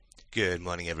Good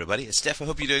morning, everybody. It's Steph. I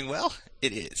hope you're doing well.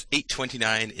 It is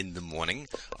 8:29 in the morning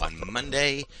on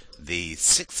Monday, the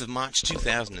 6th of March,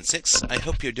 2006. I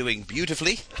hope you're doing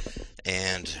beautifully,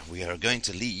 and we are going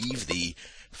to leave the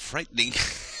frightening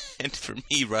and, for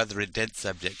me, rather intense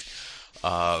subject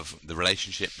of the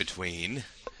relationship between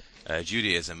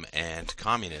Judaism and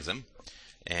communism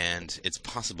and its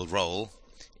possible role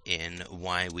in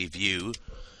why we view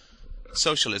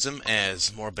socialism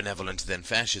as more benevolent than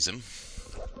fascism.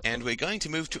 And we're going to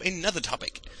move to another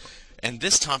topic, and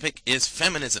this topic is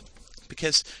feminism,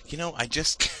 because I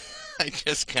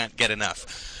just can't get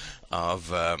enough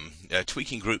of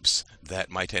tweaking groups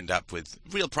that might end up with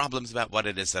real problems about what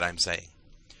it is that I'm saying.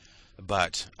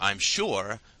 But I'm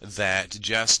sure that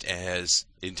just as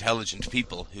intelligent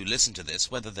people who listen to this,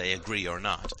 whether they agree or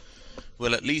not,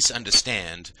 will at least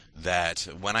understand that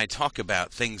when I talk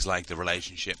about things like the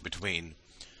relationship between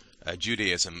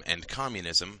Judaism and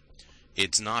communism,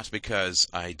 it's not because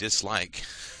I dislike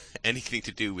anything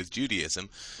to do with Judaism,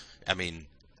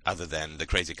 other than the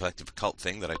crazy collective cult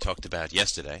thing that I talked about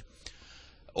yesterday,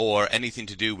 or anything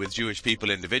to do with Jewish people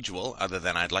individual, other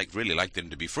than I'd really like them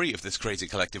to be free of this crazy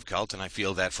collective cult, and I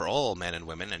feel that for all men and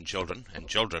women and children in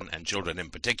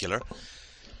particular.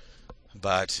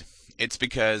 But it's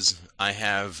because I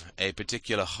have a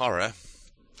particular horror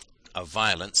of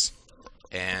violence,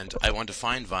 and I want to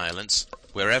find violence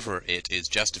wherever it is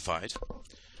justified.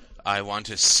 I want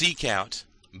to seek out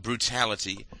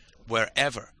brutality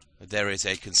wherever there is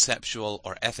a conceptual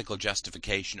or ethical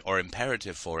justification or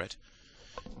imperative for it,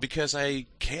 because I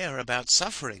care about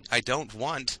suffering. I don't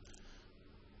want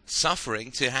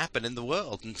suffering to happen in the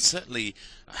world, and certainly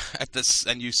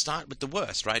and you start with the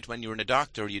worst, right? When you're in a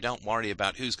doctor, you don't worry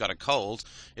about who's got a cold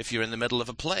if you're in the middle of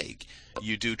a plague.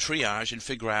 You do triage and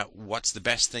figure out what's the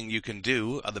best thing you can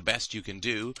do, or the best you can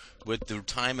do, with the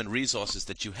time and resources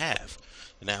that you have.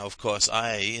 Now, of course,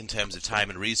 in terms of time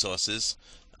and resources,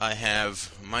 I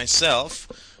have myself,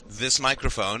 this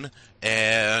microphone,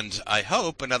 and I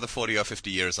hope another 40 or 50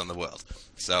 years on the world.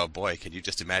 So, boy, can you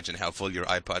just imagine how full your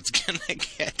iPod's going to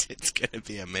get? It's going to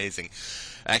be amazing.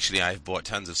 Actually, I've bought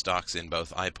tons of stocks in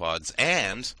both iPods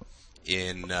and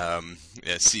in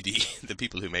CD, the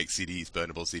people who make CDs,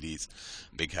 burnable CDs,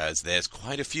 because there's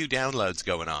quite a few downloads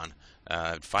going on.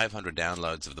 500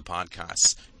 downloads of the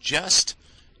podcasts just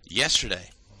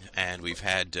yesterday, and we've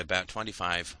had about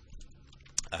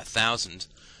 25,000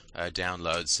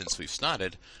 downloads since we've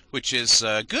started, which is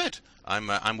good.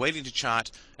 I'm waiting to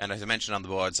chart, and as I mentioned on the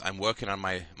boards, I'm working on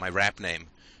my rap name.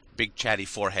 Big Chatty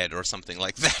Forehead or something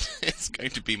like that. It's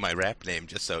going to be my rap name,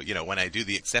 just so, when I do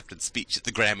the acceptance speech at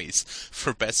the Grammys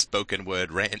for Best Spoken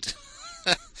Word Rant,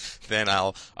 then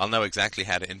I'll know exactly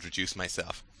how to introduce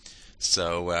myself.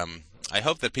 So I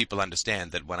hope that people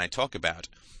understand that when I talk about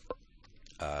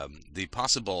the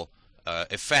possible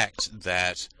effect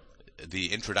that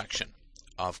the introduction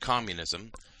of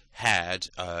communism had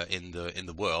in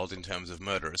the world in terms of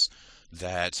murders,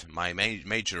 that my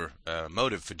major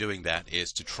motive for doing that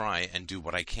is to try and do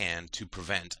what I can to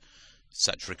prevent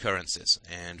such recurrences.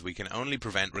 And we can only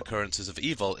prevent recurrences of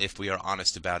evil if we are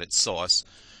honest about its source,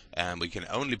 and we can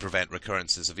only prevent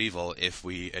recurrences of evil if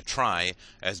we try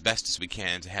as best as we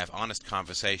can to have honest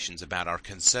conversations about our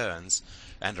concerns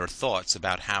and our thoughts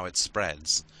about how it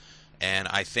spreads. And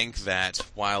I think that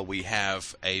while we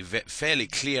have a fairly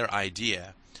clear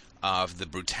idea of the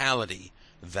brutality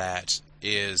that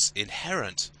is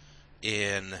inherent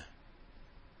in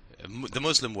the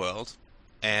Muslim world,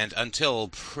 and until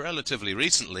relatively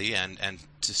recently, and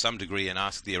to some degree, and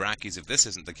ask the Iraqis if this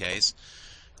isn't the case,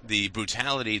 the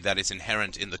brutality that is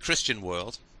inherent in the Christian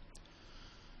world.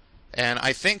 And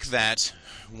I think that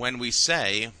when we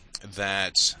say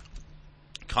that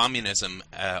communism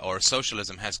or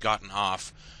socialism has gotten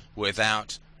off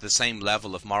without the same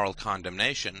level of moral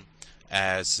condemnation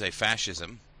as a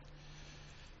fascism,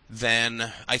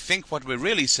 then I think what we're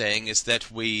really saying is that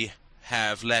we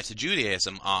have let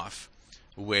Judaism off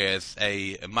with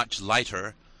a much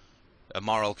lighter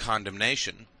moral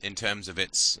condemnation in terms of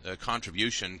its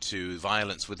contribution to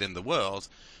violence within the world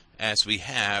as we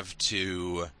have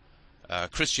to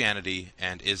Christianity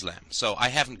and Islam. So I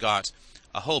haven't got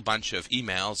a whole bunch of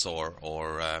emails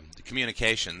or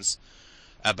communications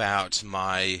about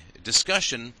my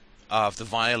discussion of the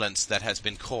violence that has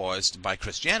been caused by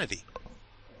Christianity.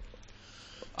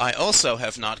 I also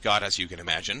have not got, as you can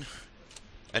imagine,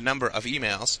 a number of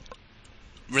emails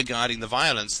regarding the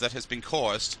violence that has been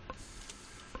caused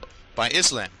by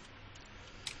Islam.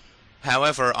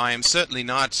 However, I am certainly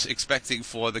not expecting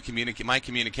for my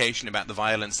communication about the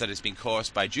violence that has been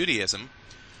caused by Judaism.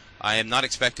 I am not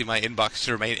expecting my inbox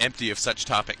to remain empty of such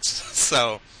topics.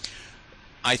 So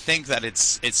I think that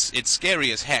it's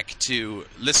scary as heck to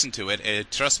listen to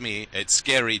it. Trust me, it's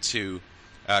scary to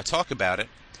talk about it.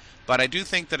 But I do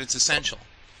think that it's essential.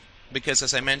 Because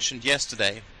as I mentioned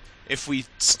yesterday, if we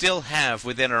still have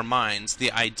within our minds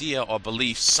the idea or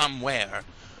belief somewhere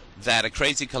that a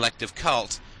crazy collective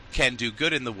cult can do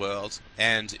good in the world,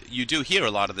 and you do hear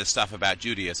a lot of this stuff about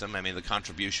Judaism, I mean the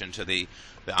contribution to the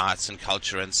arts and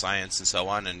culture and science and so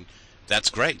on, and that's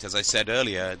great. As I said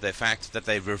earlier, the fact that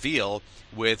they reveal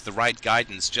with the right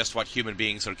guidance just what human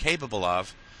beings are capable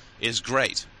of is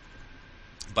great.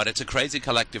 But it's a crazy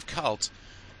collective cult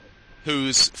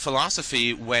whose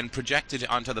philosophy, when projected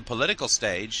onto the political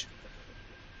stage,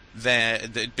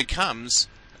 it becomes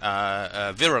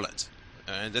virulent.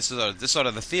 This is sort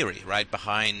of the theory, right,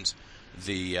 behind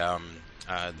the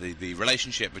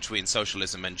relationship between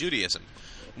socialism and Judaism.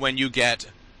 When you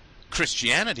get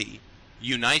Christianity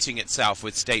uniting itself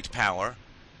with state power,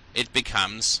 it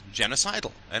becomes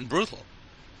genocidal and brutal.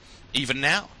 Even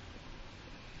now.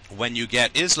 When you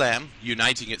get Islam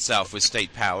uniting itself with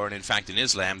state power, and in fact in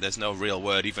Islam there's no real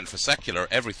word even for secular,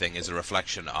 everything is a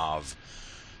reflection of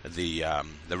the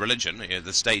religion.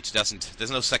 The state doesn't, there's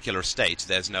no secular state,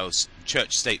 there's no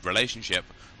church-state relationship,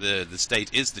 the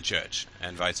state is the church,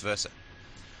 and vice versa.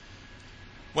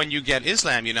 When you get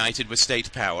Islam united with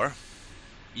state power,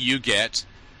 you get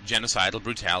genocidal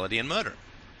brutality and murder.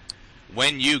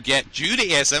 When you get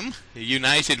Judaism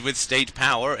united with state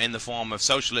power in the form of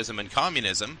socialism and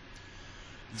communism,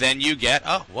 then you get,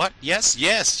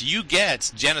 you get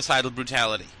genocidal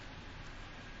brutality.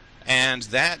 And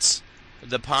that's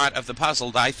the part of the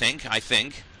puzzle, I think,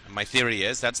 my theory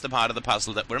is, that's the part of the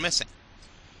puzzle that we're missing.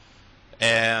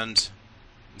 And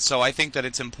so I think that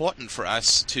it's important for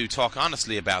us to talk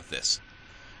honestly about this.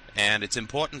 And it's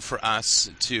important for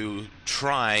us to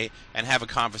try and have a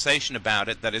conversation about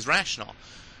it that is rational,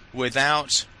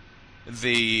 without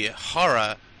the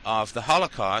horror of the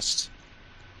Holocaust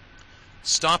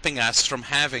stopping us from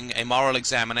having a moral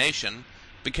examination.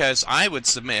 Because I would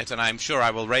submit, and I'm sure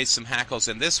I will raise some hackles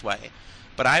in this way,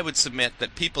 but I would submit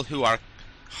that people who are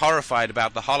horrified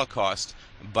about the Holocaust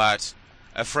but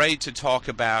afraid to talk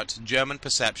about German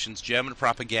perceptions, German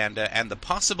propaganda, and the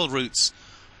possible roots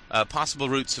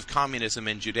of communism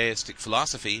in Judaistic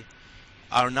philosophy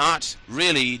are not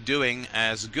really doing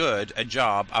as good a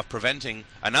job of preventing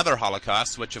another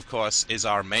Holocaust, which of course is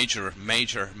our major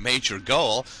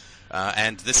goal,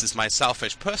 and this is my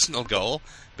selfish personal goal,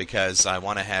 because I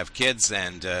want to have kids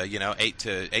and 8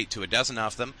 to a dozen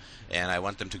of them, and I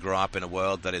want them to grow up in a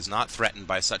world that is not threatened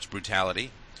by such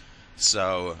brutality.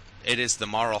 So it is the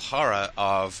moral horror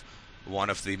of one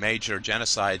of the major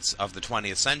genocides of the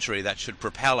 20th century that should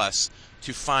propel us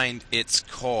to find its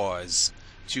cause.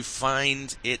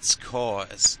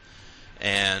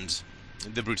 And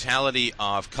the brutality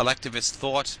of collectivist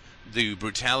thought, the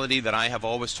brutality that I have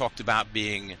always talked about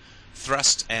being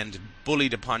thrust and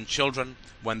bullied upon children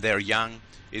when they're young,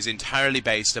 is entirely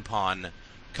based upon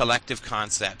collective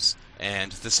concepts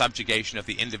and the subjugation of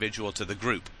the individual to the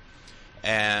group.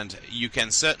 And you can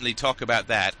certainly talk about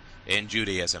that in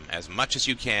Judaism as much as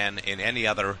you can in any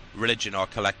other religion or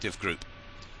collective group.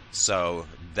 So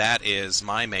that is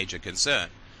my major concern.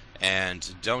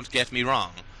 And don't get me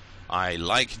wrong, I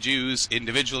like Jews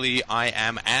individually. I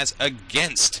am as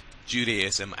against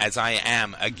Judaism as I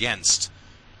am against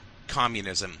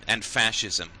communism and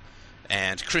fascism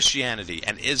and Christianity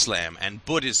and Islam and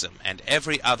Buddhism and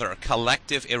every other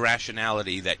collective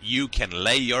irrationality that you can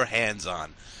lay your hands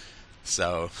on.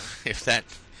 So if that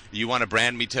you want to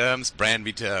brand me terms,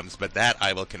 but that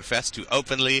I will confess to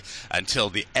openly until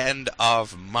the end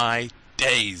of my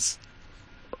days.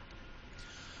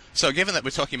 So given that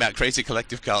we're talking about crazy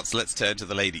collective cults, let's turn to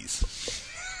the ladies.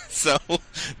 So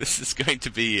this is going to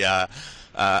be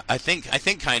I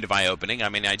think kind of eye-opening. I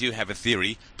mean, I do have a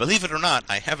theory. Believe it or not,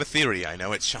 I have a theory. I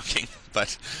know it's shocking,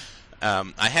 but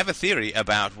I have a theory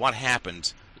about what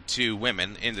happened to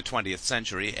women in the 20th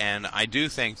century, and I do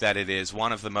think that it is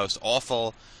one of the most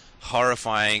awful,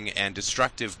 horrifying, and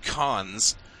destructive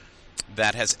cons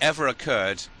that has ever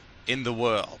occurred in the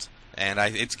world. And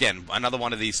it's, again, another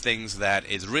one of these things that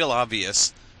is real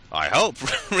obvious, I hope,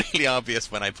 really obvious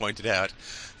when I point it out.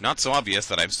 Not so obvious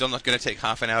that I'm still not going to take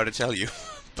half an hour to tell you,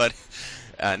 but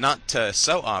not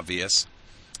so obvious.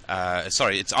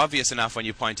 It's obvious enough when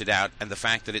you point it out, and the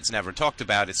fact that it's never talked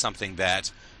about is something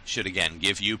that should, again,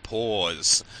 give you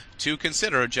pause to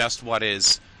consider just what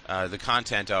is the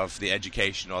content of the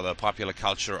education or the popular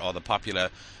culture or the popular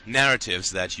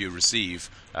narratives that you receive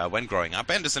when growing up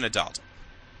and as an adult.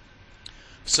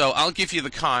 So I'll give you the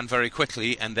con very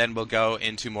quickly, and then we'll go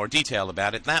into more detail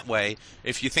about it. That way,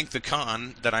 if you think the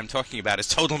con that I'm talking about is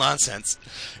total nonsense,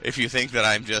 if you think that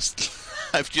I've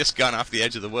just gone off the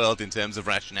edge of the world in terms of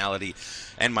rationality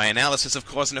and my analysis of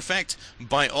cause and effect,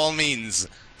 by all means,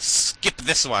 skip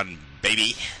this one,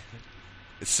 baby.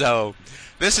 So,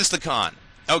 this is the con.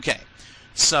 Okay,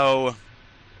 so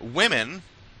women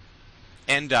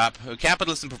end up,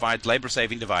 capitalism provides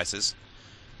labor-saving devices,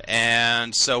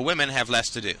 and so women have less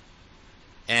to do.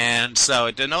 And so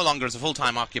it no longer is a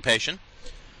full-time occupation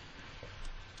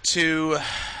to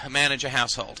manage a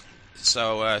household.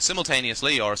 So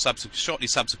simultaneously, or shortly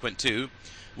subsequent to,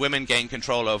 women gain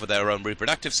control over their own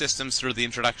reproductive systems through the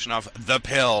introduction of the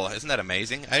pill. Isn't that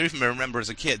amazing? I even remember as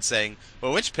a kid saying,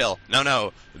 well, which pill?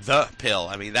 No, the pill.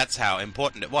 I mean, that's how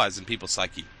important it was in people's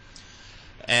psyche.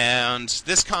 And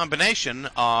this combination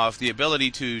of the ability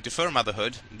to defer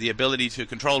motherhood, the ability to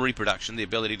control reproduction, the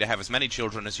ability to have as many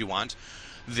children as you want,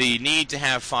 the need to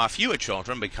have far fewer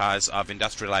children because of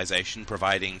industrialization,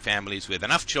 providing families with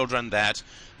enough children that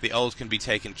the old can be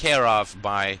taken care of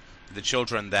by the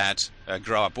children that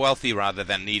grow up wealthy rather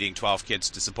than needing 12 kids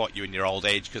to support you in your old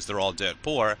age because they're all dirt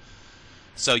poor.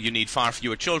 So you need far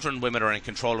fewer children. Women are in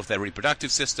control of their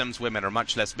reproductive systems. Women are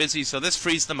much less busy, so this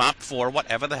frees them up for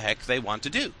whatever the heck they want to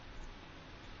do.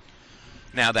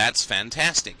 Now that's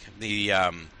fantastic. The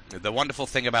wonderful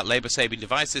thing about labor-saving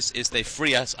devices is they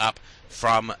free us up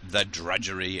from the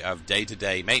drudgery of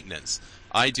day-to-day maintenance.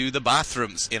 I do the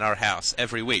bathrooms in our house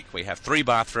every week. We have 3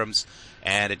 bathrooms,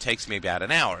 and it takes me about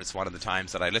an hour. It's one of the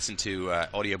times that I listen to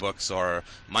audiobooks or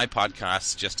my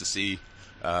podcasts just to see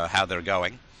how they're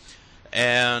going.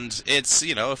 And it's,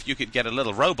 if you could get a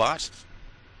little robot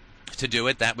to do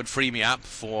it, that would free me up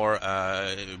for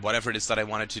whatever it is that I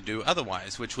wanted to do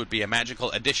otherwise, which would be a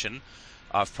magical addition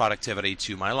of productivity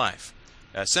to my life.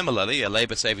 Similarly, a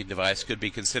labor-saving device could be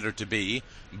considered to be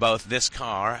both this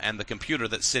car and the computer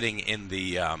that's sitting in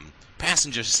the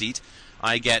passenger seat.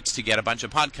 I get to get a bunch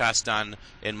of podcasts done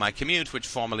in my commute, which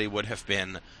formerly would have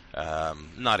been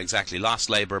not exactly lost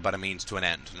labor, but a means to an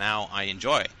end. Now I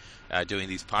enjoy doing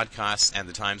these podcasts, and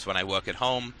the times when I work at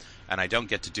home and I don't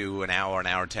get to do an hour,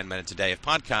 10 minutes a day of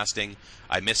podcasting,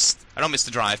 I don't miss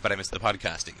the drive, but I miss the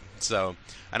podcasting. So,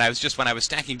 and when I was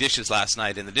stacking dishes last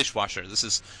night in the dishwasher. This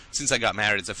is, since I got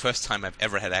married, it's the first time I've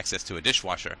ever had access to a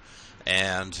dishwasher,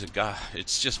 and God,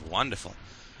 it's just wonderful.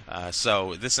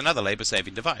 So this is another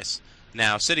labor-saving device.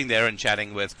 Now, sitting there and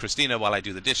chatting with Christina while I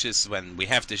do the dishes, when we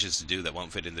have dishes to do that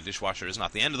won't fit in the dishwasher, is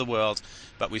not the end of the world,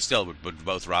 but we still would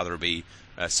both rather be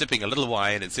sipping a little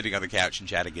wine and sitting on the couch and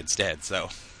chatting instead. So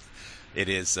it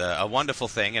is a wonderful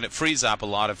thing, and it frees up a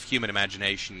lot of human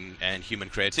imagination and human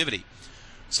creativity.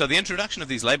 So the introduction of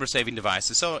these labor-saving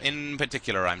devices, so in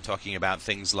particular I'm talking about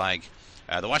things like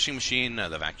the washing machine,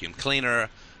 the vacuum cleaner,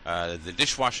 the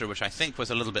dishwasher, which I think was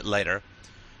a little bit later,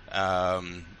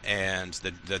 and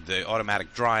the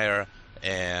automatic dryer,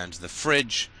 and the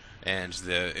fridge, and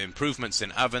the improvements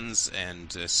in ovens,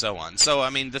 and so on. So, I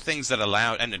mean, the things that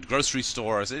allowed, and in grocery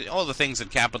stores, all the things that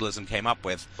capitalism came up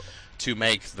with to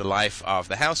make the life of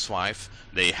the housewife,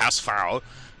 the Hausfrau,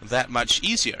 that much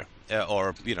easier,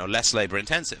 or, less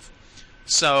labor-intensive.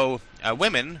 So,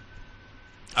 women,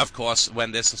 of course,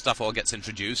 when this stuff all gets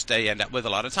introduced, they end up with a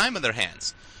lot of time on their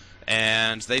hands.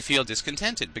 And they feel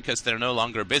discontented because they're no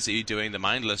longer busy doing the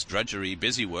mindless drudgery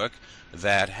busy work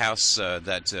that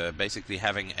basically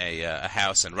having a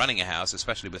house and running a house,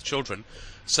 especially with children,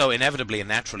 so inevitably and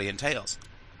naturally entails.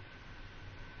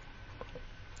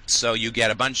 So you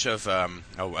get a bunch of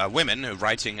women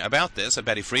writing about this.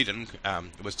 Betty Friedan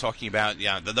was talking about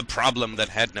the problem that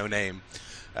had no name,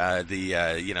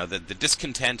 the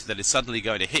discontent that is suddenly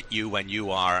going to hit you when you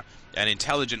are an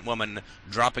intelligent woman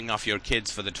dropping off your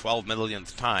kids for the 12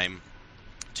 millionth time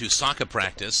to soccer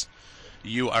practice.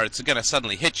 It's going to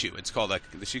suddenly hit you.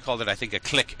 She called it, I think, a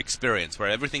click experience, where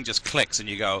everything just clicks and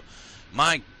you go,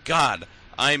 my God,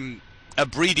 I'm a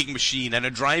breeding machine and a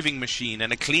driving machine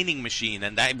and a cleaning machine,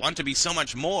 and I want to be so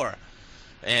much more.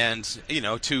 And,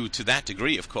 to that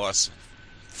degree, of course,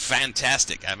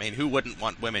 fantastic. I mean, who wouldn't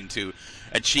want women to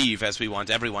achieve, as we want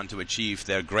everyone to achieve,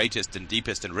 their greatest and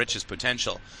deepest and richest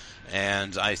potential?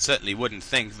 And I certainly wouldn't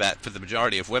think that for the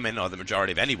majority of women, or the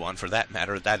majority of anyone for that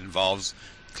matter, that involves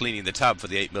cleaning the tub for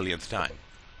the 8 millionth time.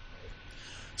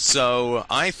 So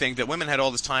I think that women had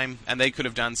all this time, and they could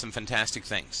have done some fantastic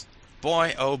things.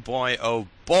 Boy, oh boy,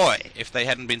 if they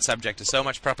hadn't been subject to so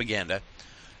much propaganda,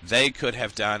 they could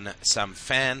have done some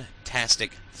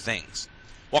fantastic things.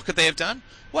 What could they have done?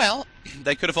 Well,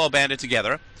 they could have all banded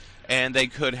together, and they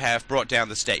could have brought down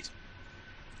the state.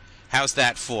 How's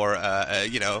that for,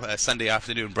 a Sunday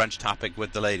afternoon brunch topic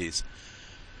with the ladies?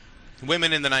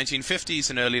 women in the 1950s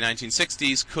and early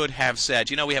 1960s could have said,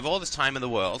 you know, we have all this time in the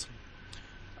world.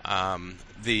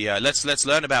 Let's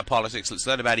learn about politics. Let's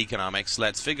learn about economics.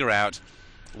 Let's figure out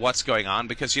what's going on,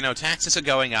 because, you know, taxes are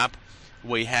going up.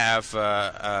 We have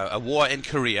a war in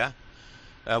Korea.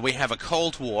 We have a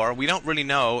Cold War. We don't really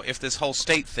know if this whole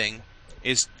state thing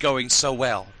is going so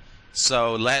well.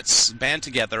 So let's band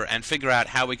together and figure out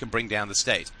how we can bring down the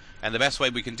state. And the best way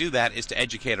we can do that is to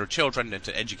educate our children and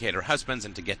to educate our husbands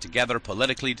and to get together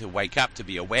politically, to wake up, to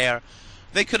be aware.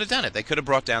 They could have done it. They could have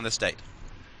brought down the state.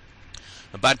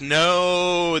 But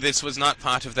no, this was not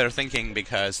part of their thinking,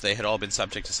 because they had all been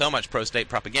subject to so much pro-state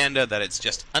propaganda that it's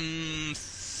just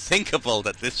unthinkable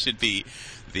that this should be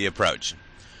the approach.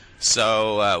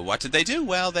 So what did they do?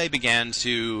 Well, they began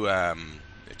to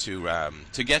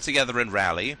get together and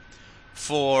rally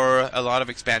for a lot of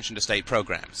expansion to state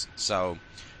programs. So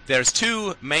there's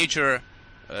two major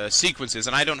sequences,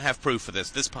 and I don't have proof for this.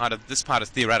 This part is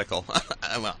theoretical.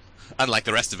 Well, unlike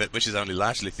the rest of it, which is only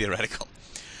largely theoretical.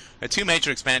 Two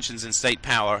major expansions in state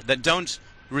power that don't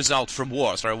result from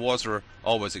wars. Right? Wars are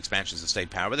always expansions of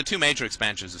state power, but the two major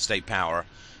expansions of state power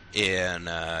in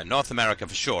North America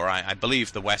for sure, I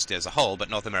believe the West as a whole, but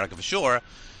North America for sure,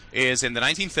 is in the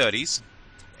 1930s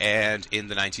and in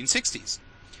the 1960s.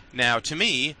 Now, to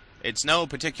me, it's no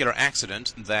particular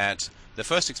accident that the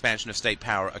first expansion of state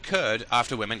power occurred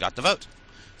after women got the vote.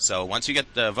 So once you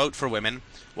get the vote for women,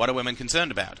 what are women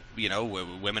concerned about? You know,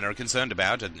 women are concerned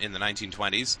about in the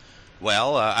 1920s,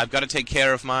 well, I've got to take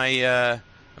care of my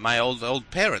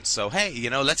old parents. So, hey, you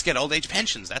know, let's get old age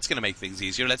pensions. That's going to make things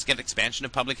easier. Let's get expansion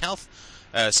of public health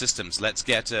systems. Let's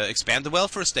get expand the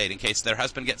welfare state in case their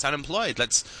husband gets unemployed.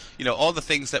 Let's, you know, all the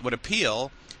things that would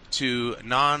appeal to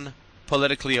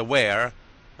non-politically aware,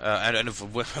 and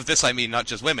of this I mean not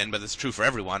just women, but it's true for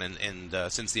everyone,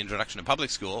 and since the introduction of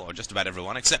public school, or just about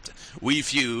everyone, except we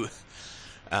few,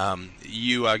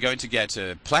 you are going to get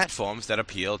platforms that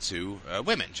appeal to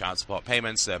women. Child support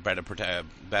payments,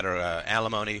 better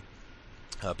alimony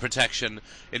protection,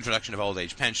 introduction of old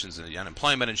age pensions and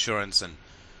unemployment insurance,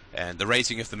 and the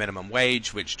raising of the minimum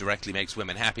wage, which directly makes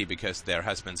women happy because their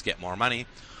husbands get more money.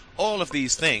 All of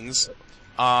these things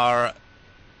are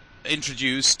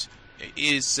introduced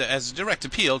as a direct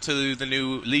appeal to the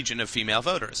new legion of female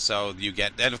voters. So you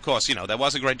get, and of course, you know, there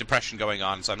was a Great Depression going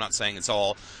on, so I'm not saying it's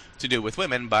all to do with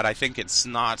women, but I think it's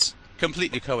not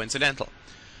completely coincidental.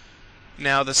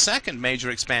 Now, the second major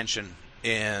expansion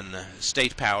in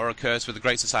state power occurs with the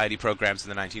Great Society programs in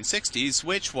the 1960s,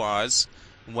 which was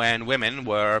when women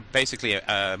were basically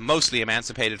mostly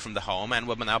emancipated from the home and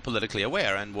were now politically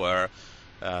aware, and were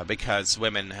because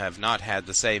women have not had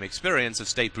the same experience of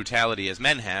state brutality as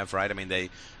men have, right? I mean,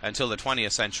 until the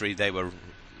 20th century, they were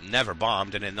never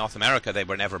bombed, and in North America, they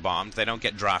were never bombed. They don't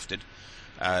get drafted.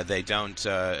 They don't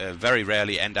very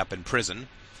rarely end up in prison.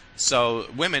 So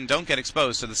women don't get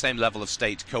exposed to the same level of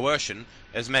state coercion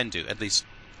as men do, at least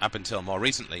up until more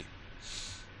recently.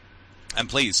 And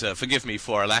please forgive me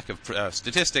for a lack of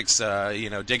statistics.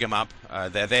 Dig them up.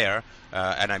 They're there,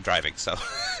 and I'm driving, so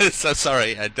so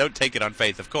sorry. Don't take it on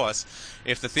faith, of course.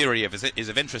 If the theory is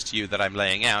of interest to you that I'm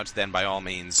laying out, then by all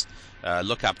means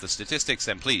look up the statistics,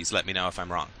 and please let me know if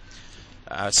I'm wrong.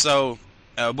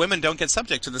 Women don't get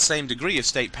subject to the same degree of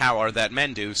state power that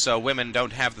men do, so women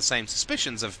don't have the same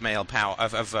suspicions of male power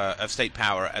of state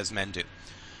power as men do,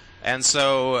 and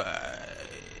so.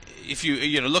 If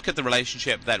you look at the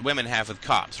relationship that women have with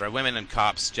cops, right? Women and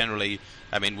cops generally,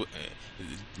 I mean,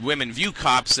 women view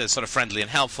cops as sort of friendly and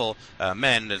helpful.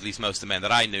 Men, at least most of the men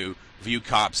that I knew, view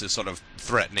cops as sort of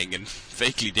threatening and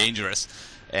fakely dangerous.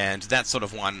 And that's sort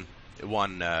of one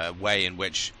way in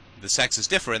which the sexes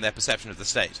differ in their perception of the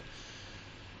state.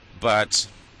 But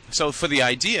so for the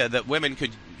idea that women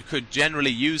could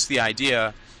generally use the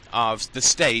idea of the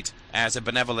state as a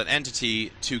benevolent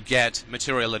entity to get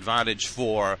material advantage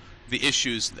for the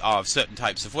issues of certain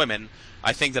types of women,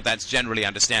 I think that that's generally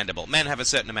understandable. Men have a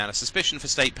certain amount of suspicion for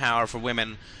state power. For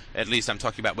women, at least I'm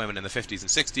talking about women in the 50s and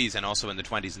 60s and also in the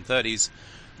 20s and 30s,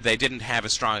 they didn't have a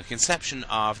strong conception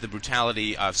of the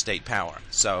brutality of state power.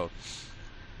 So,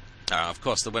 of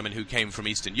course, the women who came from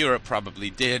Eastern Europe probably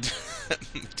did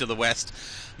to the West,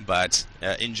 but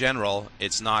in general,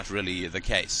 it's not really the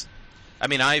case. I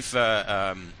mean, I've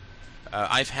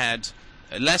had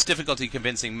less difficulty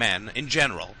convincing men, in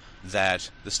general, that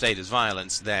the state is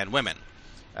violence than women.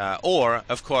 Or,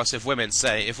 of course, if women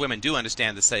do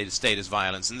understand the state is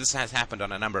violence, and this has happened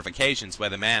on a number of occasions where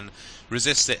the man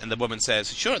resists it and the woman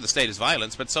says, sure, the state is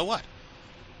violence, but so what?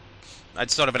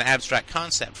 It's sort of an abstract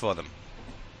concept for them.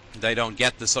 They don't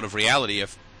get the sort of reality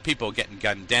of people getting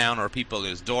gunned down, or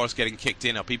there's doors getting kicked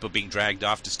in, or people being dragged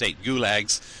off to state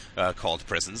gulags called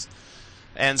prisons.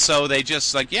 And so they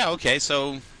just like, yeah, okay,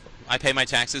 so I pay my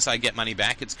taxes, I get money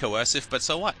back, it's coercive, but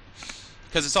so what?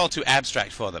 Because it's all too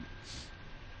abstract for them.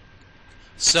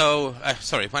 So,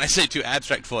 sorry, when I say too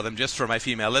abstract for them, just for my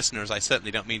female listeners, I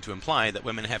certainly don't mean to imply that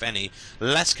women have any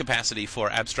less capacity for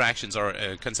abstractions or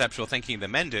conceptual thinking than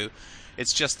men do.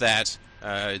 It's just that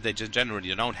they just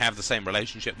generally don't have the same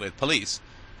relationship with police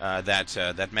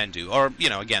that men do. Or,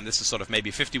 again, this is sort of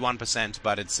maybe 51%,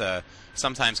 but it's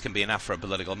sometimes can be enough for a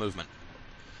political movement.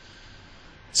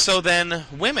 So then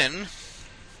women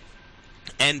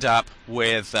end up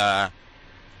with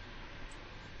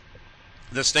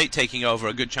the state taking over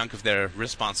a good chunk of their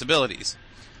responsibilities.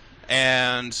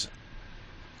 And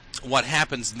what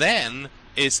happens then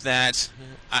is that,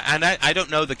 and I don't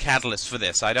know the catalyst for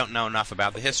this, I don't know enough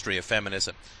about the history of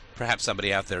feminism. Perhaps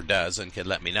somebody out there does and can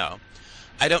let me know.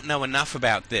 I don't know enough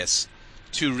about this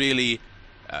to really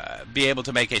be able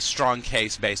to make a strong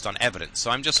case based on evidence.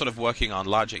 So I'm just sort of working on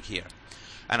logic here.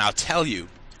 And I'll tell you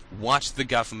what the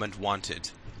government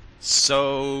wanted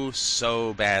so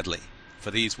badly for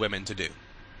these women to do.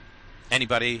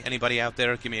 Anybody out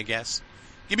there? Give me a guess.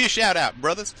 Give me a shout out,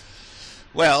 brothers.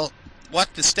 Well,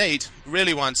 what the state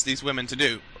really wants these women to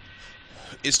do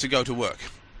is to go to work.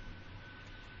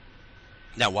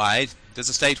 Now, why does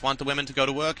the state want the women to go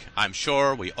to work? I'm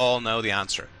sure we all know the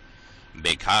answer.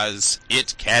 Because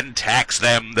it can tax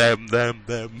them.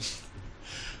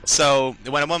 So,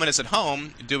 when a woman is at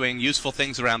home doing useful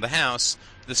things around the house,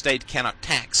 the state cannot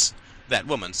tax that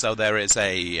woman. So there is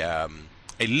a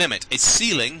limit, a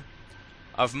ceiling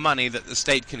of money that the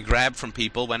state can grab from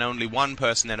people when only one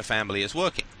person in a family is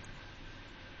working.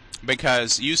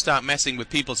 Because you start messing with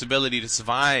people's ability to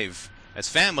survive as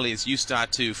families, you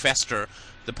start to fester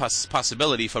the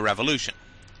possibility for revolution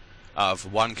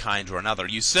of one kind or another.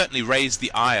 You certainly raise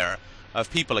the ire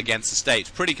of people against the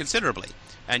state pretty considerably,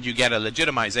 and you get a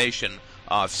legitimization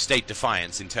of state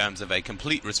defiance in terms of a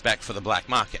complete respect for the black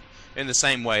market. In the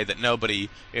same way that nobody,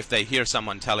 if they hear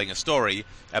someone telling a story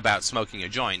about smoking a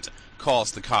joint,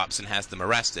 calls the cops and has them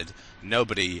arrested.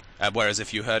 Nobody, whereas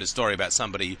if you heard a story about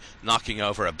somebody knocking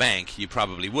over a bank, you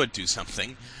probably would do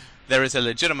something. There is a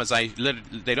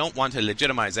they don't want a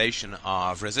legitimization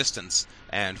of resistance,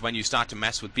 and when you start to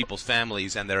mess with people's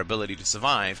families and their ability to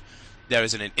survive, there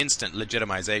is an instant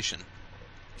legitimization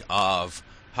of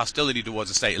hostility towards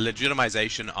the state,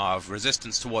 legitimization of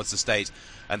resistance towards the state,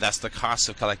 and thus the costs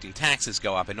of collecting taxes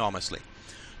go up enormously.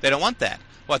 They don't want that.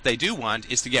 What they do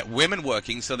want is to get women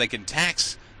working so they can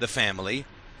tax the family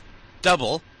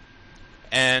double,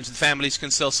 and the families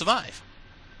can still survive.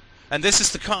 And this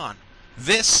is the con.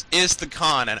 This is the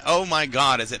con, and oh my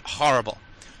God, is it horrible.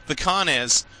 The con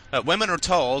is that women are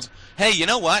told, hey, you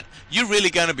know what? You're really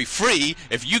going to be free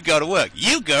if you go to work.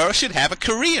 You girls should have a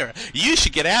career. You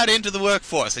should get out into the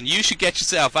workforce, and you should get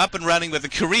yourself up and running with a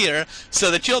career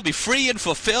so that you'll be free and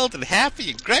fulfilled and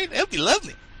happy and great. It'll be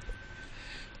lovely.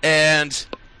 And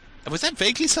was that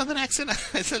vaguely Southern accent?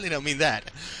 I certainly don't mean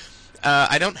that.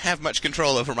 I don't have much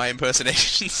control over my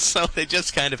impersonations, so they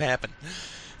just kind of happen.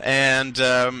 And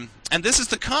this is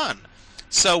the con.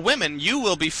 So women, you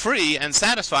will be free and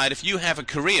satisfied if you have a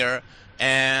career,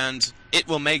 and it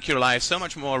will make your life so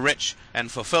much more rich and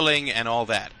fulfilling and all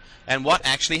that. And what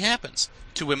actually happens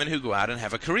to women who go out and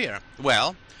have a career?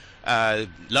 Well,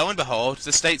 lo and behold,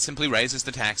 the state simply raises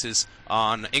the taxes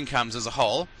on incomes as a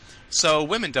whole. So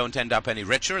women don't end up any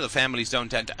richer, the families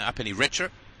don't end up any richer.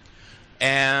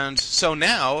 And so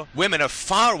now women are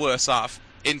far worse off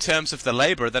in terms of the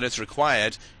labor that is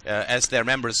required as their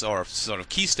members or sort of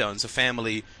keystones of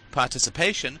family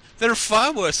participation. They're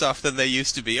far worse off than they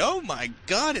used to be. Oh my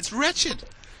God, it's wretched.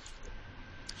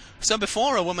 So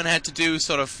before, a woman had to do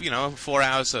sort of, 4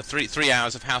 hours or 3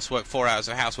 hours of housework, 4 hours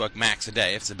of housework max a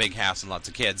day if it's a big house and lots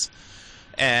of kids.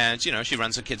 And, she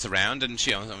runs her kids around and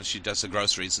she does the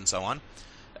groceries and so on.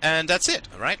 And that's it,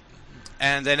 right?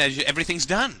 And then everything's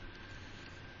done.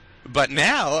 But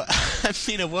now,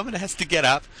 a woman has to get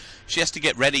up, she has to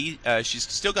get ready, she's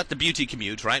still got the beauty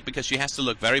commute, right, because she has to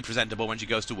look very presentable when she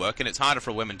goes to work, and it's harder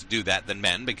for women to do that than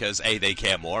men, because A, they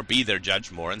care more, B, they're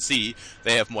judged more, and C,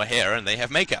 they have more hair and they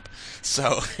have makeup.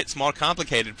 So it's more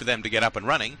complicated for them to get up and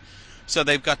running. So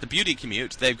they've got the beauty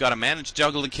commute, they've got to manage to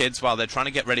juggle the kids while they're trying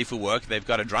to get ready for work, they've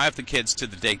got to drive the kids to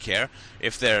the daycare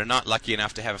if they're not lucky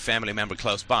enough to have a family member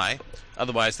close by.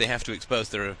 Otherwise they have to expose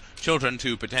their children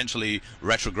to potentially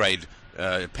retrograde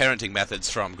parenting methods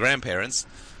from grandparents.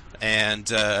 And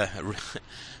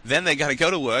Then they got to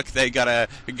go to work. They got to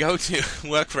go to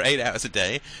work for 8 hours a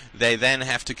day. They then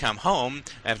have to come home,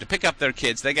 have to pick up their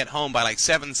kids. They get home by like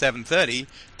 7:30,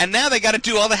 and now they got to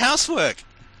do all the housework.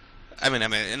 I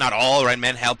mean, not all, right?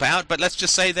 Men help out, but let's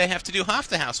just say they have to do half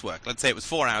the housework. Let's say it was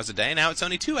 4 hours a day. Now it's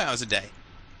only 2 hours a day.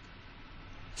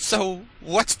 So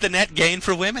what's the net gain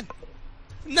for women?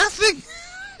 Nothing.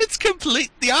 It's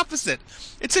complete the opposite.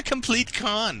 It's a complete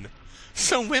con.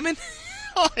 So women,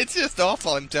 oh, it's just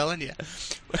awful, I'm telling you.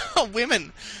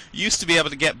 Women used to be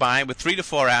able to get by with 3 to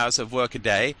 4 hours of work a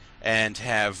day and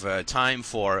have time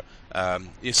for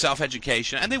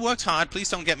self-education. And they worked hard, please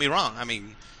don't get me wrong. I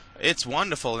mean, it's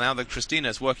wonderful now that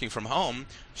Christina's working from home.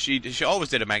 She always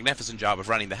did a magnificent job of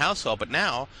running the household, but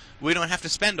now we don't have to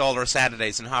spend all our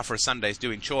Saturdays and half our Sundays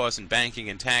doing chores and banking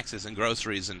and taxes and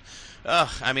groceries and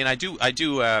I mean, I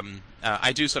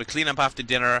do sort of clean up after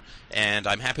dinner, and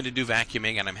I'm happy to do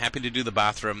vacuuming, and I'm happy to do the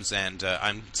bathrooms, and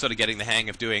I'm sort of getting the hang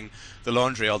of doing the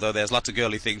laundry, although there's lots of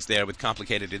girly things there with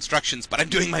complicated instructions, but I'm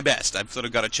doing my best. I've sort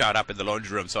of got a chart up in the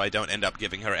laundry room so I don't end up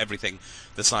giving her everything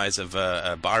the size of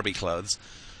Barbie clothes.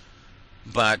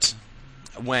 But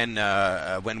when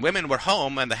women were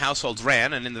home and the households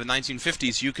ran, and in the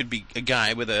 1950s you could be a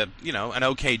guy with an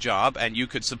okay job, and you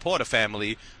could support a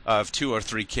family of 2 or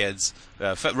 3 kids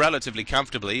relatively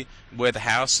comfortably with a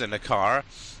house and a car.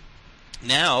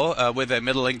 Now, with a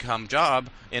middle-income job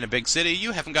in a big city,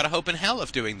 you haven't got a hope in hell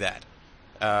of doing that.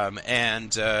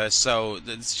 So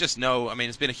it's just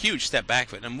it's been a huge step back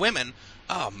for it. And women,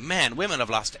 oh man, women have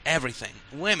lost everything.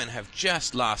 Women have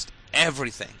just lost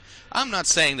everything. I'm not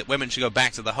saying that women should go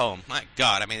back to the home. My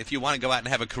God, I mean, if you want to go out and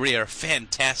have a career,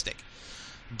 fantastic.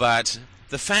 But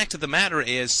the fact of the matter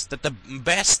is that the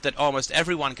best that almost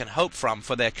everyone can hope from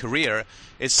for their career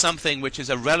is something which is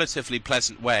a relatively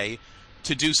pleasant way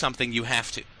to do something you have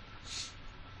to.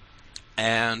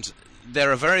 And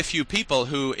there are very few people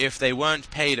who, if they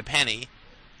weren't paid a penny,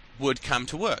 would come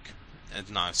to work. And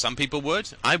now, some people would.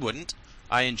 I wouldn't.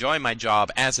 I enjoy my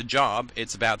job as a job.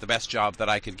 It's about the best job that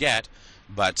I could get.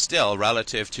 But still,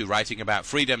 relative to writing about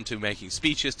freedom, to making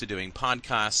speeches, to doing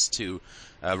podcasts, to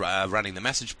running the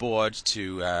message board,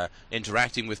 to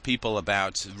interacting with people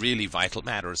about really vital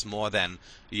matters, more than,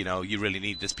 you really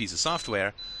need this piece of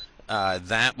software,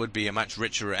 that would be a much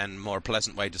richer and more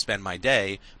pleasant way to spend my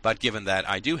day. But given that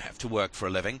I do have to work for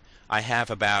a living, I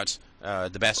have about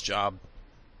the best job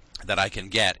that I can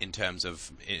get in terms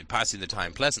of passing the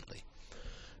time pleasantly.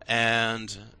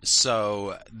 And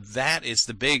so that is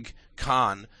the big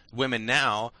con. Women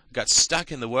now got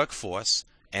stuck in the workforce,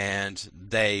 and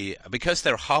because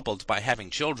they're hobbled by having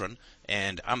children,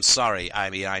 and I'm sorry, I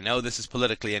mean, I know this is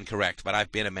politically incorrect, but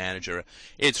I've been a manager.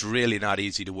 It's really not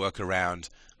easy to work around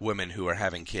women who are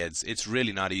having kids. It's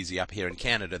really not easy up here in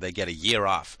Canada. They get a year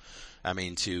off. I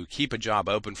mean, to keep a job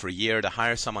open for a year, to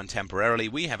hire someone temporarily,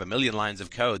 we have 1 million lines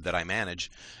of code that I manage,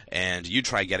 and you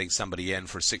try getting somebody in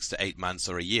for 6 to 8 months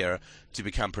or a year to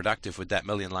become productive with that 1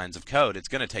 million lines of code. It's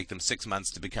going to take them 6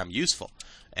 months to become useful,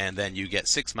 and then you get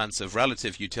 6 months of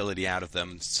relative utility out of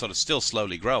them, sort of still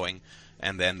slowly growing,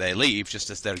 and then they leave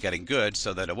just as they're getting good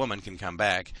so that a woman can come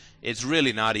back. It's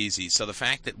really not easy. So the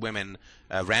fact that women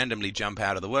randomly jump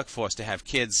out of the workforce to have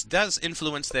kids does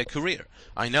influence their career.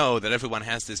 I know that everyone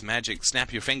has this magic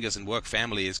snap your fingers and work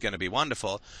family is going to be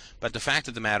wonderful, but the fact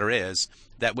of the matter is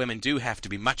that women do have to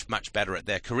be much, much better at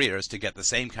their careers to get the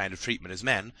same kind of treatment as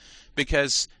men,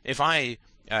 because if I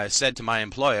said to my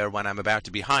employer when I'm about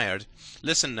to be hired,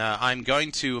 listen, I'm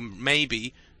going to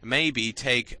maybe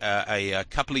take a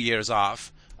couple of years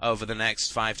off over the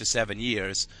next 5 to 7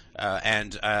 years,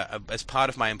 and as part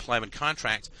of my employment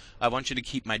contract, I want you to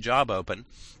keep my job open,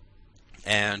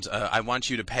 and I want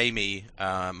you to pay me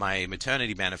my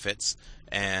maternity benefits,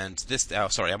 and this. Oh,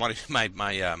 sorry, I want my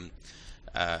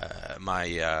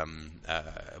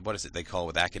what is it they call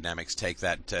with academics? Take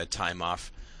that time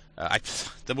off.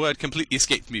 The word completely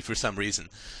escaped me for some reason,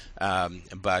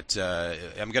 but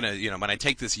I'm gonna, when I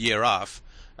take this year off.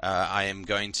 I am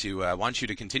going to want you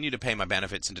to continue to pay my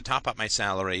benefits and to top up my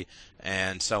salary,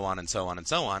 and so on and so on and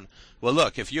so on. Well,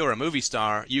 look, if you're a movie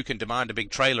star, you can demand a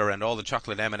big trailer and all the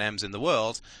chocolate M&Ms in the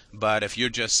world, but if you're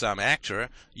just some actor,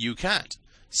 you can't.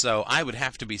 So I would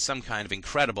have to be some kind of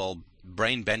incredible,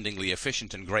 brain-bendingly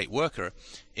efficient and great worker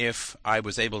if I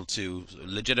was able to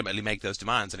legitimately make those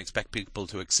demands and expect people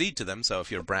to accede to them. So if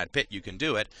you're Brad Pitt, you can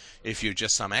do it. If you're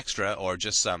just some extra or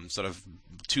just some sort of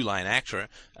two-line actor,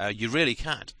 you really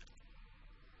can't.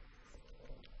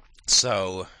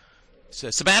 So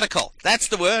sabbatical. That's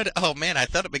the word. Oh man, I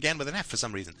thought it began with an F for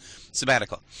some reason.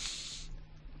 Sabbatical.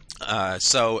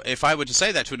 So if I were to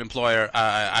say that to an employer,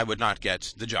 I would not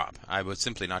get the job. I would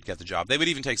simply not get the job. They would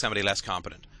even take somebody less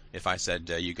competent. If I said,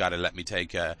 you got to let me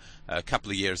take a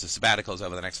couple of years of sabbaticals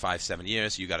over the next 5-7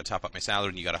 years, you got to top up my salary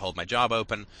and you got to hold my job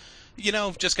open,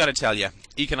 just got to tell you,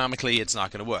 economically, it's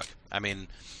not going to work. I mean,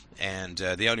 and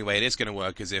the only way it is going to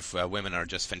work is if women are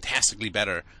just fantastically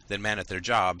better than men at their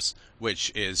jobs,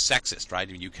 which is sexist, right?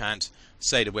 You can't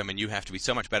say to women, you have to be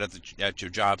so much better at your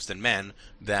jobs than men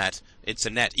that it's a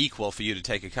net equal for you to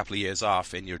take a couple of years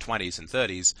off in your 20s and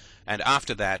 30s, and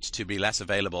after that to be less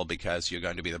available because you're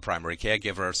going to be the primary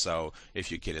caregiver, so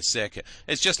if your kid is sick.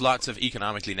 It's just lots of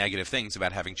economically negative things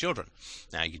about having children.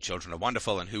 Now, your children are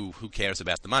wonderful, and who cares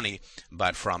about the money,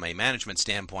 but from a management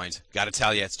standpoint, got to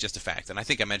tell you, it's just a fact. And I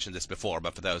think I mentioned this before,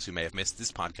 but for those who may have missed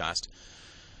this podcast,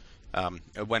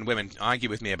 when women argue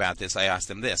with me about this, I ask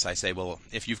them this. I say, well,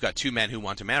 if you've got two men who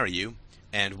want to marry you,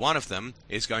 and one of them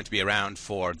is going to be around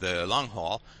for the long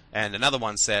haul, and another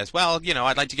one says, well,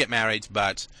 I'd like to get married,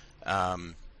 but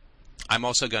I'm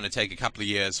also going to take a couple of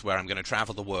years where I'm going to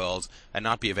travel the world and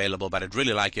not be available, but I'd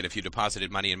really like it if you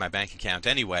deposited money in my bank account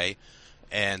anyway,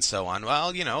 and so on.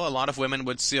 Well, a lot of women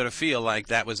would sort of feel like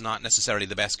that was not necessarily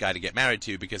the best guy to get married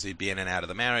to because he'd be in and out of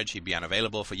the marriage, he'd be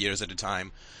unavailable for years at a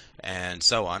time, and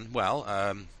so on. Well,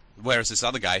 whereas this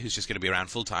other guy who's just going to be around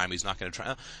full time, he's not going to try.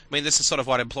 I mean, this is sort of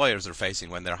what employers are facing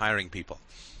when they're hiring people.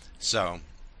 So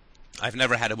I've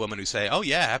never had a woman who say, oh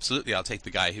yeah, absolutely, I'll take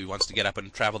the guy who wants to get up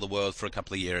and travel the world for a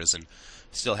couple of years and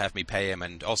still have me pay him,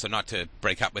 and also not to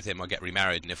break up with him or get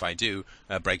remarried, and if I do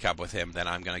break up with him, then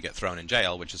I'm going to get thrown in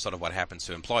jail, which is sort of what happens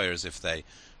to employers if they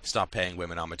stop paying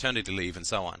women on maternity leave and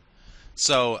so on.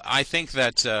 So I think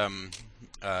that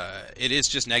it is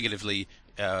just negatively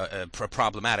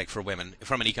problematic for women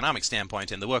from an economic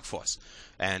standpoint in the workforce.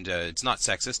 And it's not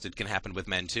sexist. It can happen with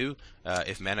men too.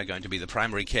 If men are going to be the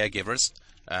primary caregivers,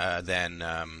 then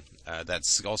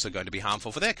that's also going to be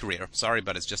harmful for their career. Sorry,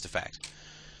 but it's just a fact.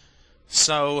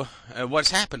 So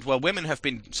what's happened? Well, women have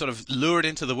been sort of lured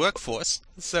into the workforce.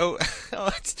 So,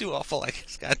 it's too awful. I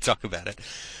just got to talk about it.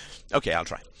 Okay, I'll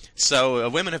try. So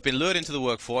women have been lured into the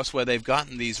workforce where they've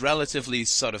gotten these relatively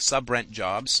sort of sub-rent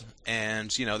jobs,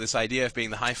 and this idea of being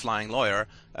the high-flying lawyer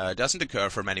doesn't occur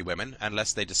for many women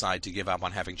unless they decide to give up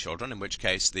on having children, in which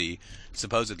case the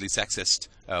supposedly sexist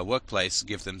workplace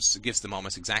gives them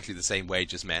almost exactly the same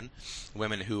wage as men.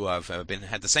 Women who have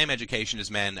had the same education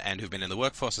as men and who've been in the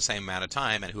workforce the same amount of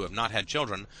time and who have not had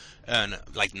children earn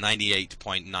like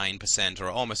 98.9% or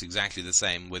almost exactly the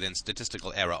same, within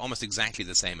statistical error, almost exactly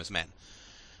the same as men.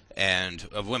 And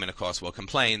women, of course, will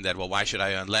complain that, well, why should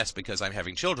I earn less because I'm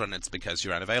having children? It's because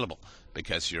you're unavailable,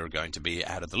 because you're going to be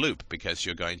out of the loop, because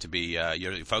you're going to be,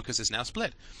 your focus is now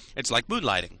split. It's like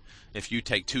moonlighting. If you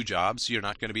take two jobs, you're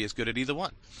not going to be as good at either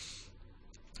one.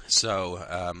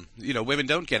 So, women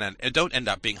don't end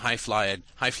up being high-flying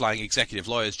executive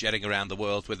lawyers jetting around the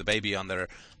world with a baby on their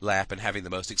lap and having the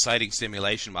most exciting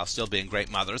stimulation while still being great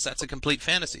mothers. That's a complete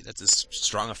fantasy. That's as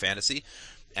strong a fantasy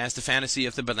as the fantasy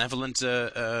of the benevolent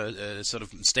sort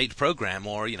of state program,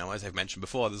 or, as I've mentioned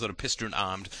before, the sort of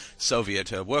piston-armed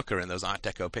Soviet worker in those Art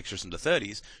Deco pictures in the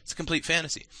 30s. It's a complete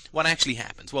fantasy. What actually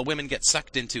happens? Well, women get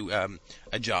sucked into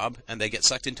a job, and they get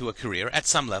sucked into a career at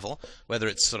some level, whether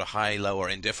it's sort of high, low, or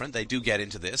indifferent. They do get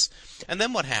into this. And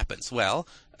then what happens? Well,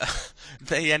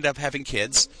 they end up having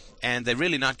kids, and they're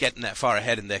really not getting that far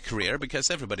ahead in their career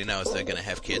because everybody knows they're going to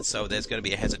have kids, so there's going to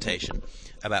be a hesitation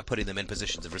about putting them in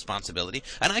positions of responsibility.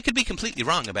 And I could be completely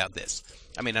wrong about this.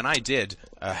 I mean, and I did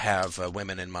have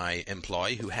women in my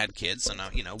employ who had kids, and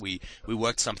we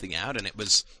worked something out, and it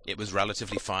was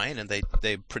relatively fine, and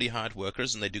they're pretty hard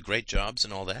workers, and they do great jobs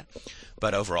and all that.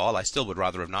 But overall, I still would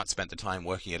rather have not spent the time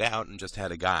working it out and just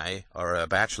had a guy or a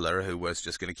bachelor who was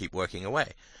just going to keep working away.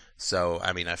 So,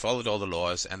 I mean, I followed all the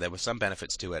laws, and there were some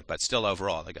benefits to it, but still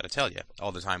overall, I got to tell you,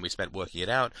 all the time we spent working it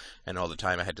out, and all the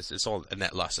time it's all a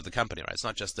net loss of the company, right? It's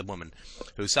not just the woman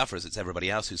who suffers, it's everybody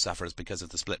else who suffers because of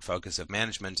the split focus of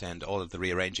management and all of the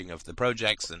rearranging of the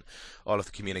projects and all of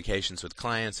the communications with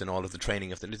clients and all of the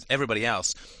training of everybody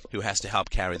else who has to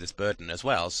help carry this burden as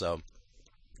well. So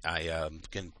I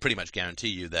can pretty much guarantee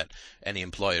you that any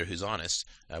employer who's honest,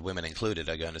 women included,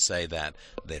 are going to say that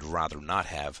they'd rather not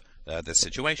have this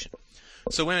situation.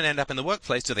 So women end up in the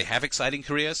workplace. Do they have exciting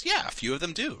careers? Yeah, a few of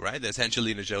them do, right? There's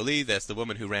Angelina Jolie. There's the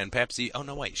woman who ran Pepsi. Oh,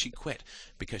 no, wait, she quit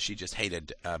because she just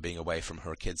hated being away from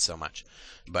her kids so much.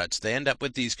 But they end up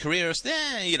with these careers.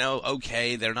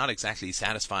 Okay, they're not exactly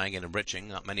satisfying and enriching.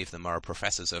 Not many of them are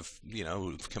professors of,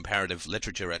 comparative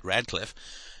literature at Radcliffe.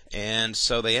 And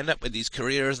so they end up with these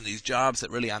careers and these jobs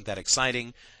that really aren't that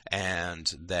exciting,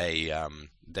 and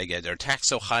they're taxed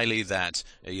so highly that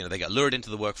they get lured into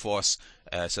the workforce.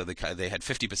 So they had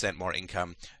 50% more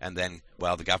income, and then,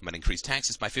 well, the government increased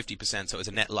taxes by 50%, so it was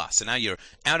a net loss. So now you're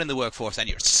out in the workforce and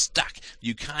you're stuck.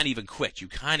 You can't even quit. You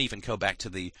can't even go back to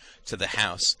the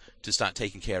house to start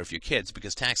taking care of your kids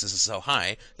because taxes are so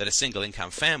high that a single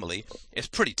income family is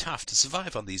pretty tough to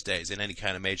survive on these days in any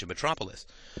kind of major metropolis.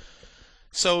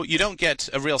 So you don't get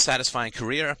a real satisfying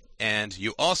career, and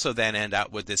you also then end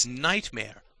up with this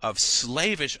nightmare of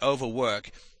slavish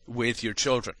overwork with your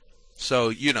children.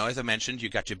 So, as I mentioned, you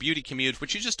got your beauty commute,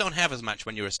 which you just don't have as much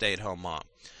when you're a stay-at-home mom.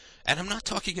 And I'm not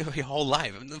talking about your whole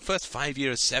life. In the first 5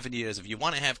 years, 7 years, if you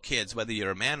want to have kids, whether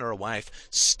you're a man or a wife,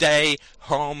 stay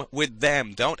home with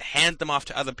them. Don't hand them off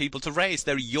to other people to raise.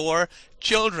 They're your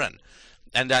children.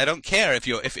 And I don't care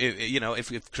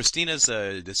if Christina's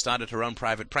started her own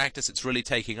private practice, it's really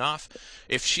taking off.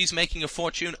 If she's making a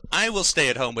fortune, I will stay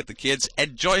at home with the kids,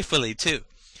 and joyfully too.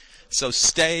 So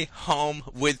stay home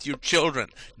with your children.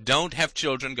 Don't have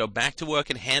children go back to work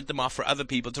and hand them off for other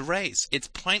people to raise. It's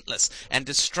pointless and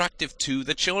destructive to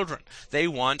the children. They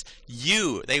want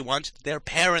you. They want their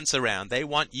parents around. They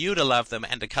want you to love them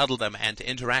and to cuddle them and to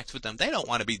interact with them. They don't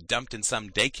want to be dumped in some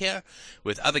daycare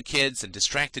with other kids and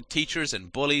distracted teachers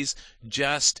and bullies.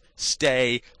 Just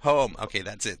stay home. Okay,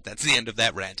 that's it. That's the end of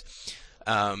that rant.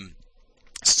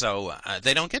 So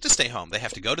they don't get to stay home. They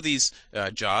have to go to these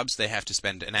jobs. They have to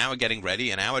spend an hour getting ready,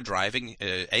 an hour driving,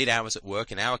 8 hours at work,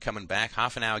 an hour coming back,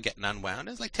 half an hour getting unwound.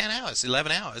 It's like 10 hours,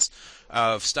 11 hours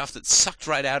of stuff that's sucked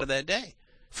right out of their day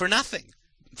for nothing.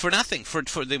 For nothing.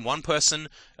 For the one person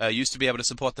used to be able to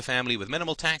support the family with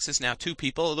minimal taxes. Now 2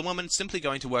 people. The woman simply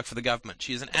going to work for the government.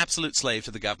 She is an absolute slave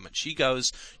to the government. She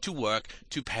goes to work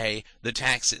to pay the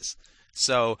taxes.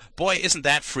 So, boy, isn't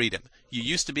that freedom. You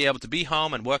used to be able to be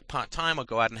home and work part-time or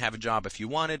go out and have a job if you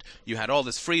wanted. You had all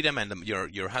this freedom, and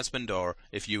your husband, or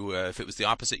if it was the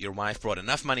opposite, your wife brought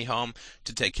enough money home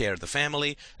to take care of the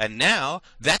family. And now,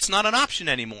 that's not an option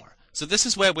anymore. So this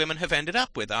is where women have ended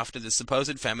up with after the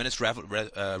supposed feminist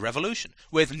revolution,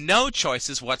 with no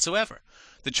choices whatsoever.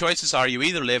 The choices are you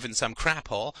either live in some crap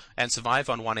hole and survive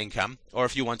on one income, or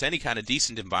if you want any kind of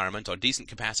decent environment or decent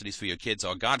capacities for your kids,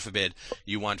 or God forbid,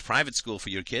 you want private school for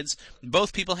your kids,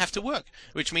 both people have to work,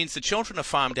 which means the children are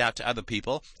farmed out to other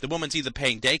people. The woman's either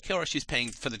paying daycare or she's paying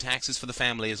for the taxes for the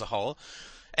family as a whole.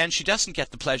 And she doesn't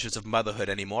get the pleasures of motherhood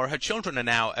anymore. Her children are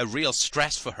now a real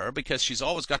stress for her because she's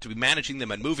always got to be managing them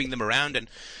and moving them around, and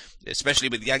especially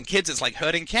with young kids, it's like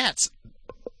herding cats.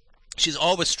 She's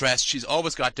always stressed. She's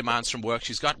always got demands from work.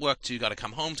 She's got work got to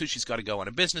come home to. She's got to go on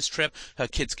a business trip. Her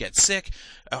kids get sick.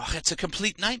 Oh, it's a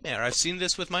complete nightmare. I've seen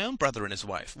this with my own brother and his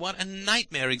wife. What a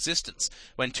nightmare existence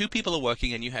when 2 people are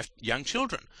working and you have young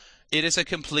children. It is a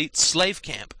complete slave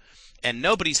camp. And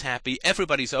nobody's happy,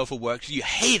 everybody's overworked, you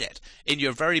hate it in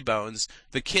your very bones.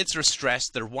 The kids are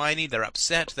stressed, they're whiny, they're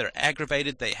upset, they're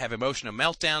aggravated, they have emotional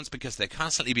meltdowns because they're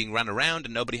constantly being run around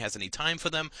and nobody has any time for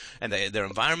them, and their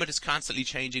environment is constantly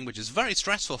changing, which is very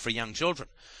stressful for young children.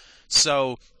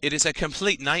 So it is a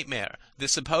complete nightmare. The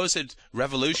supposed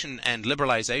revolution and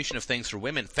liberalization of things for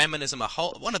women, feminism,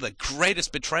 one of the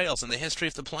greatest betrayals in the history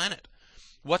of the planet.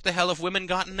 What the hell have women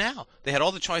gotten now? They had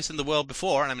all the choice in the world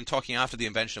before, and I'm talking after the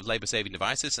invention of labor-saving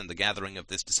devices and the gathering of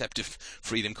this deceptive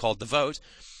freedom called the vote.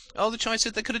 All the choice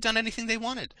is they could have done anything they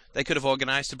wanted. They could have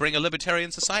organized to bring a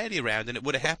libertarian society around, and it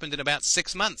would have happened in about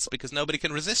 6 months because nobody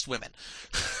can resist women,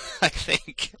 I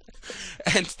think.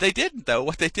 And they didn't, though.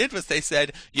 What they did was they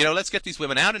said, let's get these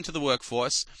women out into the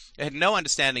workforce. They had no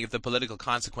understanding of the political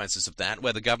consequences of that,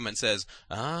 where the government says,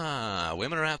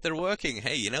 women are out there working.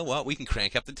 Hey, you know what? We can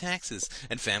crank up the taxes,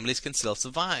 and families can still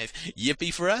survive.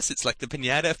 Yippee for us. It's like the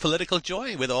piñata of political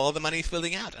joy with all the money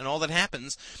filling out. And all that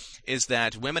happens is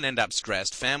that women end up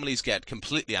stressed, families get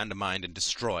completely undermined and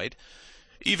destroyed.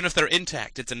 Even if they're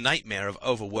intact, it's a nightmare of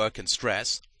overwork and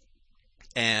stress.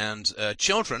 And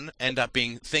children end up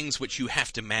being things which you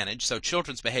have to manage, so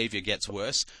children's behavior gets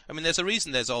worse. I mean, there's a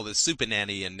reason there's all this Super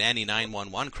Nanny and Nanny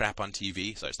 911 crap on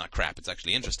TV. So it's not crap, it's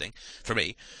actually interesting for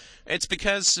me. It's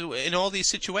because in all these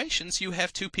situations, you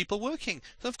have 2 people working.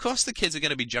 So of course the kids are going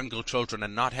to be jungle children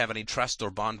and not have any trust or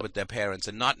bond with their parents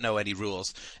and not know any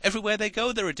rules. Everywhere they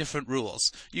go, there are different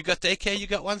rules. You got daycare, you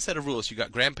got one set of rules. You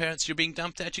got grandparents you're being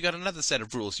dumped at, you got another set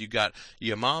of rules. You got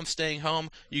your mom staying home,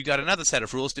 you got another set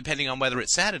of rules depending on whether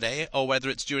it's Saturday or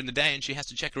whether it's during the day and she has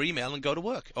to check her email and go to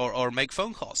work or make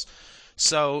phone calls.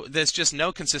 So there's just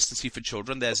no consistency for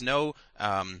children. There's no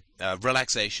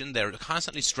relaxation. They're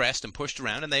constantly stressed and pushed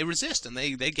around, and they resist, and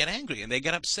they get angry, and they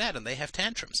get upset, and they have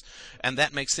tantrums. And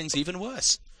that makes things even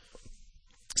worse.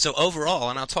 So overall,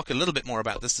 and I'll talk a little bit more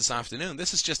about this afternoon,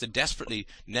 this is just a desperately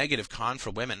negative con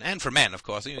for women, and for men, of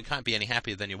course. You can't be any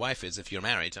happier than your wife is if you're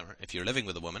married, or if you're living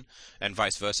with a woman, and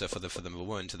vice versa for the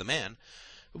woman to the man.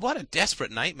 What a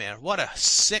desperate nightmare. What a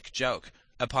sick joke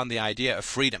upon the idea of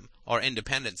freedom or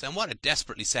independence, and what a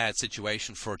desperately sad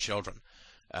situation for children.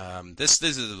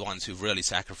 These are the ones who've really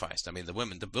sacrificed. I mean,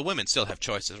 the women still have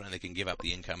choices, right? They can give up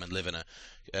the income and live in a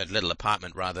little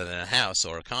apartment rather than a house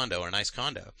or a condo or a nice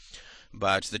condo.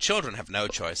 But the children have no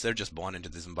choice. They're just born into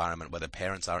this environment where the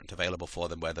parents aren't available for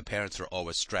them, where the parents are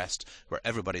always stressed, where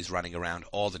everybody's running around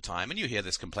all the time. And you hear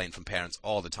this complaint from parents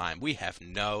all the time. We have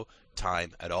no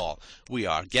time at all. We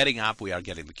are getting up, we are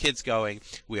getting the kids going,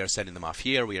 we are sending them off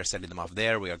here, we are sending them off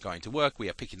there, we are going to work, we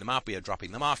are picking them up, we are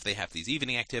dropping them off, they have these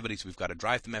evening activities, we've got to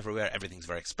drive them everywhere, everything's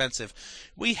very expensive.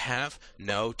 We have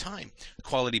no time.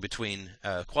 Quality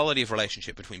of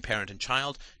relationship between parent and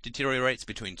child deteriorates,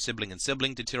 between sibling and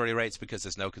sibling deteriorates because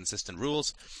there's no consistent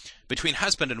rules. Between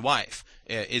husband and wife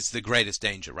is the greatest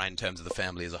danger, right, in terms of the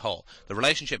family as a whole. The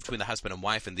relationship between the husband and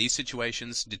wife in these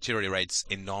situations deteriorates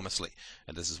enormously,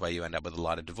 and this is where you end up with a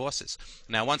lot of divorces.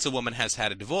 Now, once a woman has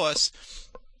had a divorce,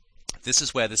 this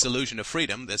is where this illusion of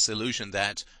freedom, this illusion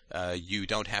that you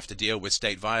don't have to deal with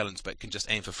state violence but can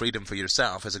just aim for freedom for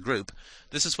yourself as a group,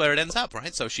 this is where it ends up,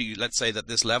 right? So let's say that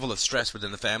this level of stress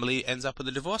within the family ends up with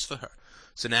a divorce for her.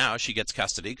 So now she gets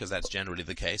custody, because that's generally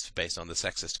the case based on the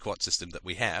sexist court system that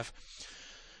we have.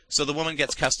 So the woman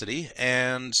gets custody,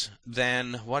 and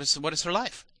then what is her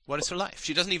life? What is her life?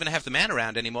 She doesn't even have the man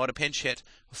around anymore to pinch hit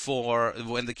for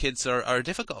when the kids are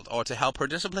difficult, or to help her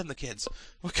discipline the kids.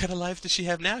 What kind of life does she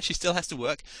have now? She still has to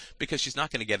work because she's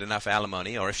not going to get enough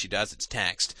alimony, or if she does, it's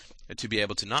taxed, to be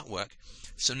able to not work.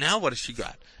 So now what has she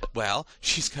got? Well,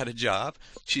 she's got a job,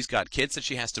 she's got kids that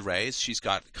she has to raise, she's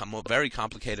got very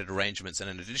complicated arrangements and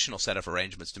an additional set of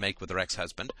arrangements to make with her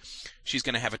ex-husband. She's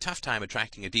going to have a tough time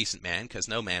attracting a decent man, because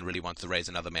no man really wants to raise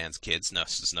another man's kids.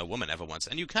 No woman ever wants.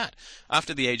 And you can't.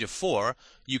 After the age of 4,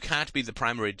 you can't be the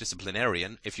primary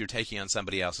disciplinarian if you're taking on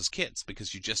somebody else's kids,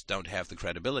 because you just don't have the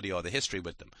credibility or the history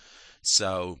with them.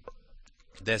 So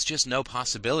there's just no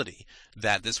possibility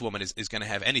that this woman is going to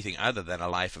have anything other than a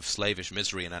life of slavish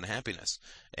misery and unhappiness.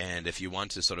 And if you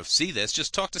want to sort of see this,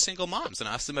 just talk to single moms and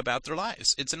ask them about their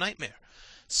lives. It's a nightmare.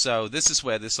 So this is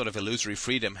where this sort of illusory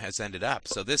freedom has ended up.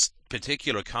 So this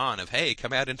particular con of, hey,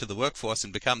 come out into the workforce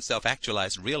and become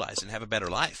self-actualized and realized and have a better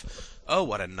life. Oh,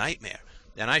 what a nightmare.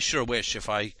 And I sure wish if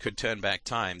I could turn back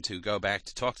time to go back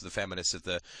to talk to the feminists of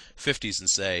the 50s and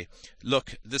say,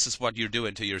 look, this is what you're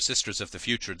doing to your sisters of the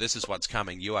future. This is what's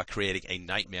coming. You are creating a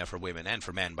nightmare for women, and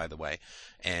for men, by the way.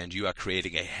 And you are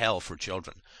creating a hell for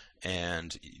children.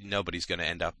 And nobody's going to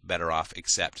end up better off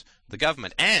except the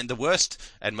government. And the worst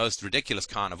and most ridiculous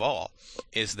con of all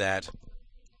is that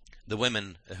the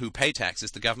women who pay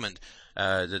taxes, the government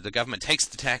takes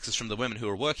the taxes from the women who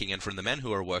are working and from the men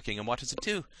who are working, and what does it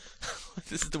do?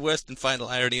 This is the worst and final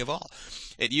irony of all.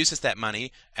 It uses that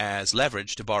money as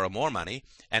leverage to borrow more money,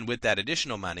 and with that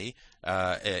additional money,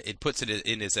 it puts it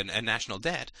in as a national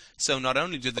debt. So not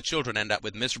only do the children end up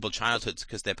with miserable childhoods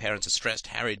because their parents are stressed,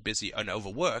 harried, busy, and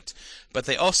overworked, but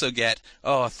they also get,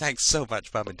 oh, thanks so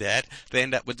much, Mom and Dad. They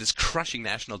end up with this crushing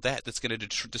national debt that's going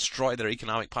to destroy their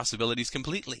economic possibilities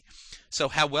completely. So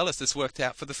how well has this worked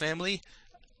out for the family?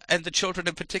 And the children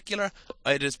in particular?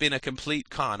 It has been a complete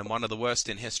con, and one of the worst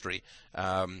in history.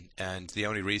 And the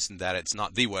only reason that it's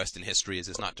not the worst in history is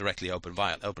it's not directly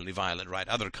openly violent, right?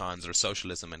 Other cons are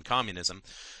socialism and communism,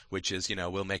 which is,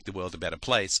 we'll make the world a better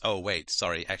place. Oh, wait,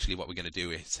 sorry, actually what we're going to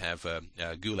do is have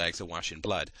gulags awash in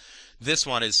blood. This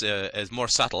one is more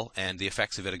subtle, and the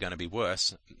effects of it are going to be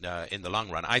worse in the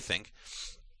long run, I think.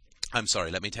 I'm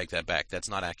sorry, let me take that back. That's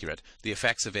not accurate. The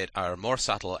effects of it are more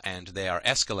subtle, and they are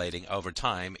escalating over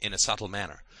time in a subtle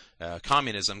manner.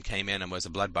 Communism came in and was a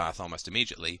bloodbath almost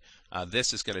immediately.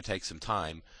 This is going to take some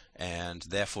time, and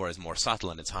therefore is more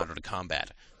subtle, and it's harder to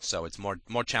combat. So it's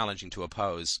more challenging to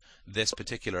oppose this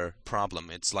particular problem.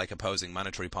 It's like opposing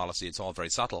monetary policy. It's all very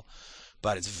subtle,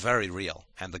 but it's very real,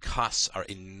 and the costs are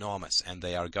enormous, and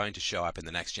they are going to show up in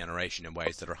the next generation in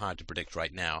ways that are hard to predict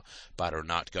right now, but are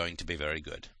not going to be very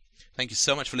good. Thank you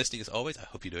so much for listening as always. I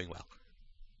hope you're doing well.